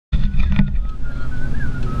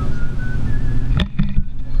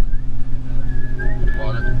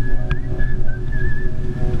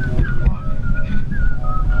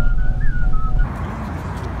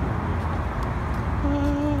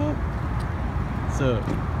up?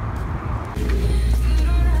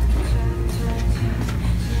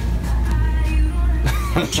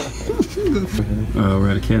 We're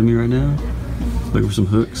at Academy right now. Looking for some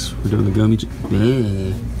hooks. We're doing the gummy.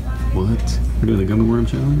 What? We're doing the gummy worm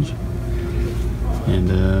challenge. And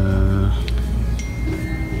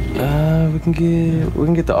we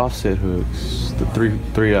can get the offset hooks. The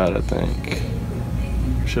three out, I think.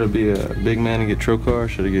 Should I be a big man and get trocar, or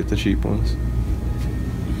should I get the cheap ones?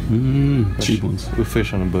 Cheap ones. We'll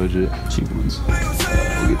fish on a budget. Cheap ones.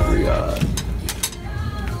 We'll get 3 odd.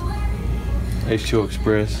 H2O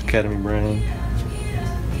Express, Academy brand.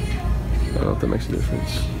 I don't know if that makes a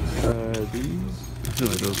difference. These? I feel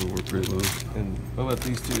like those will work pretty well. And what about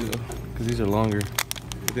these two though? Because these are longer.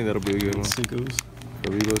 I think that'll be a good one. Sinkos.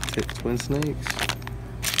 Haribo twin snakes.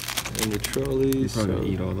 And the Trollis. You're probably gonna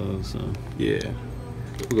eat all those, so. Yeah.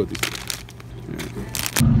 We'll go with these two.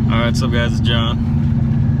 Alright, what's up guys? It's John.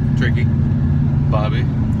 Tricky. Bobby.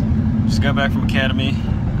 Just got back from Academy.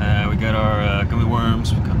 We got our gummy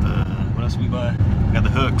worms. We got the, what else did we buy? We got the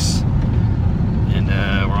hooks. And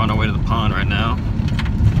we're on our way to the pond right now.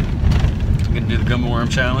 We're gonna do the gummy worm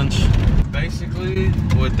challenge. Basically,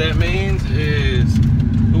 what that means is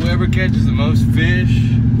whoever catches the most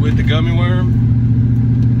fish with the gummy worm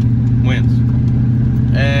wins.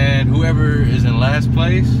 And whoever is in last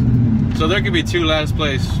place, so there could be 2 last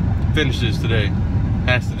place finishes today,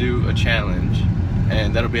 has to do a challenge.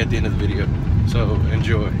 And that'll be at the end of the video. So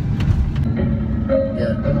enjoy.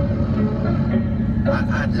 Yeah.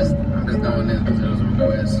 I'm just doing this because it was a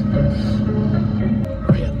request.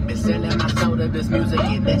 Been selling my soda, this music,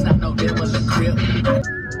 and that's not no deal with the crib.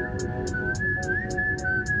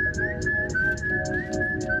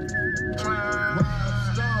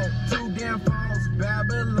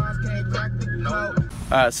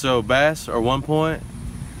 Alright, so bass are 1 point,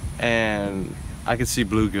 and I can see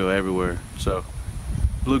bluegill everywhere. So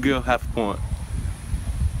bluegill, half a point.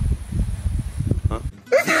 Huh?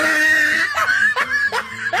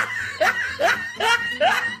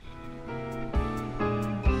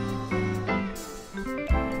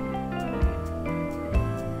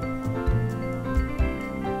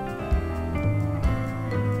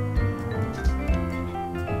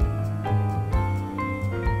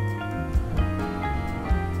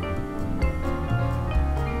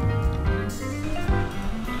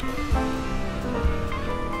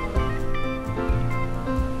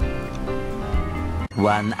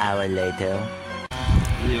 1 hour later.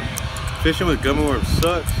 Yep. Fishing with gummy worms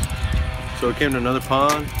sucks. So we came to another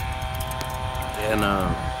pond, and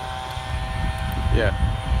yeah,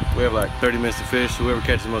 we have like 30 minutes to fish. So whoever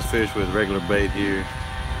catches the most fish with regular bait here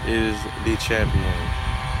is the champion.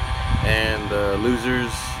 And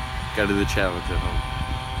losers gotta do the challenge at home.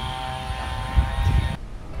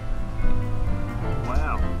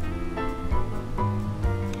 Wow.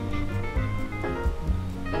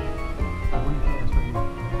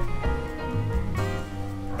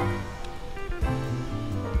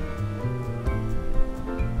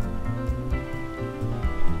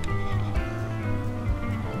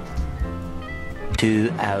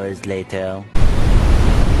 2 hours later.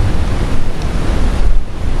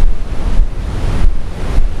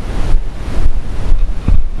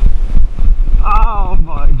 Oh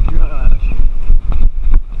my gosh.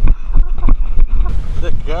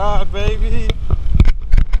 The God, baby.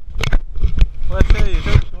 What I tell you,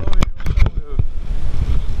 don't come over here.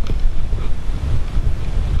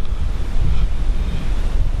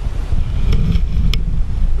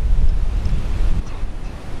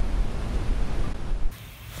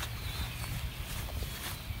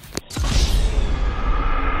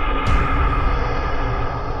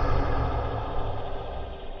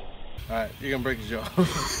 Alright, you're gonna break his jaw. Got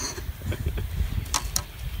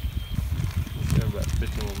about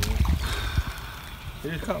 15 more minutes. He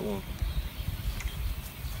just caught one.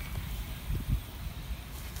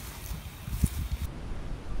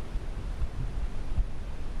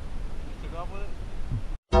 Took off with it?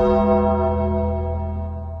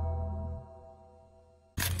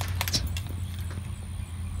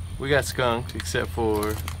 We got skunked except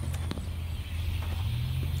for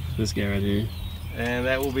this guy right here. And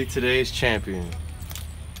that will be today's champion.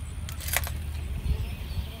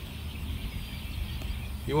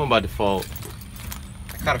 You won by default.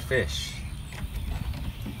 I caught a fish.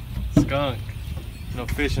 Skunk. No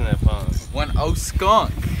fish in that pond. 1-0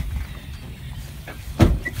 skunk.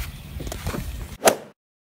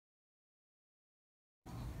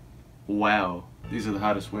 Wow. These are the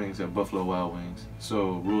hottest wings at Buffalo Wild Wings.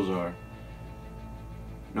 So rules are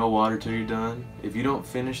no water till you're done. If you don't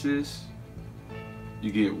finish this,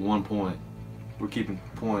 you get 1 point. We're keeping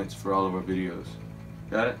points for all of our videos.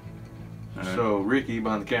 Got it? Right. So Ricky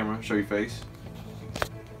behind the camera, show your face.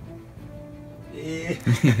 Yeah.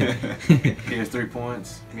 He has 3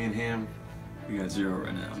 points. Me and him, We got 0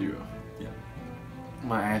 right now. 0. Yeah.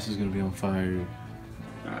 My ass is gonna be on fire.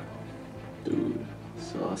 Alright. Dude,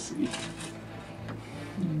 saucy.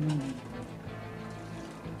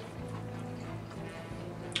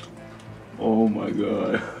 Oh my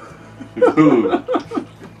god. Dude.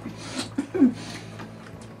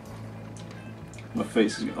 My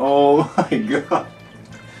face is. Oh my god.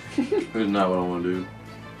 That's not what I want to do.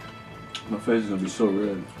 My face is gonna be so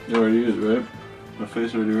red. It already is, right? My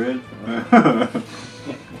face already red?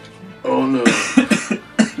 Oh no.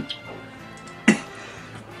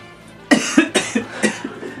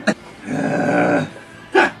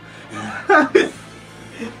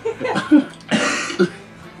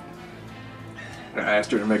 I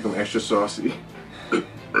asked her to make them extra saucy.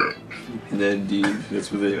 And then D,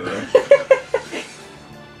 that's what they are.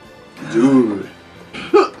 Dude.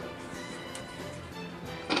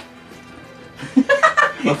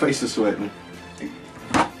 My face is sweating.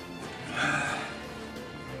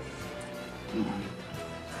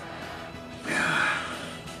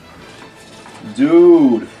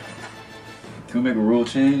 Dude! Can we make a rule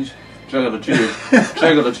change? Check out the cheer.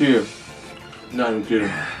 Check out the cheer. Not even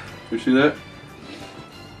kidding. You see that?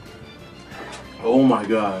 Oh my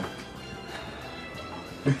god.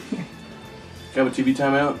 Have a TV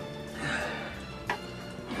timeout?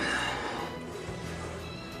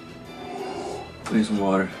 We need some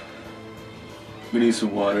water. We need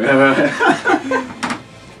some water.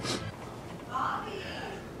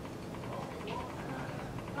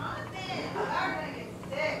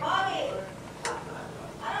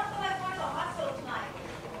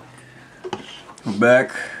 We're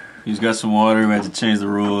back. He's got some water. We had to change the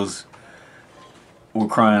rules. We're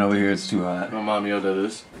crying over here. It's too hot. My mom yelled at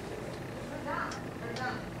us.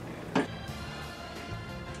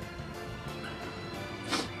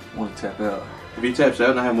 Want to tap out? If he taps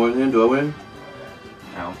out and I have more than him, do I win?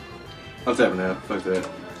 No. I'll tap it now. Fuck that.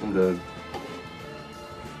 I'm done.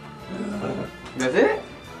 That's it?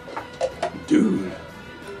 Dude.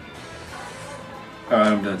 Alright,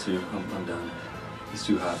 I'm done too. I'm done. It's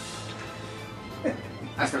too hot.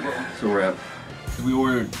 That's the rule. So we're wrap. We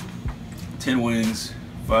ordered 10 wings,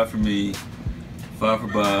 5 for me, 5 for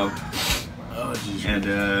Bob, Oh, jeez. and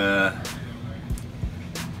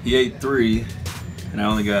he ate 3, and I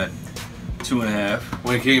only got 2.5.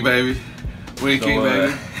 Win king, baby. Win So, king,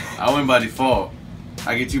 baby. I win by default.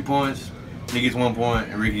 I get 2 points, he gets 1 point,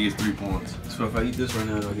 and Ricky gets 3 points. So if I eat this right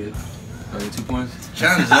now, do I get 2 points?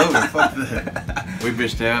 Challenge is over. Fuck that. We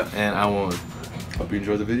bitched out, and I won. Hope you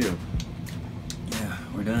enjoyed the video. Yeah,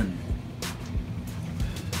 we're done.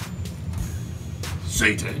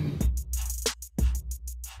 Satan.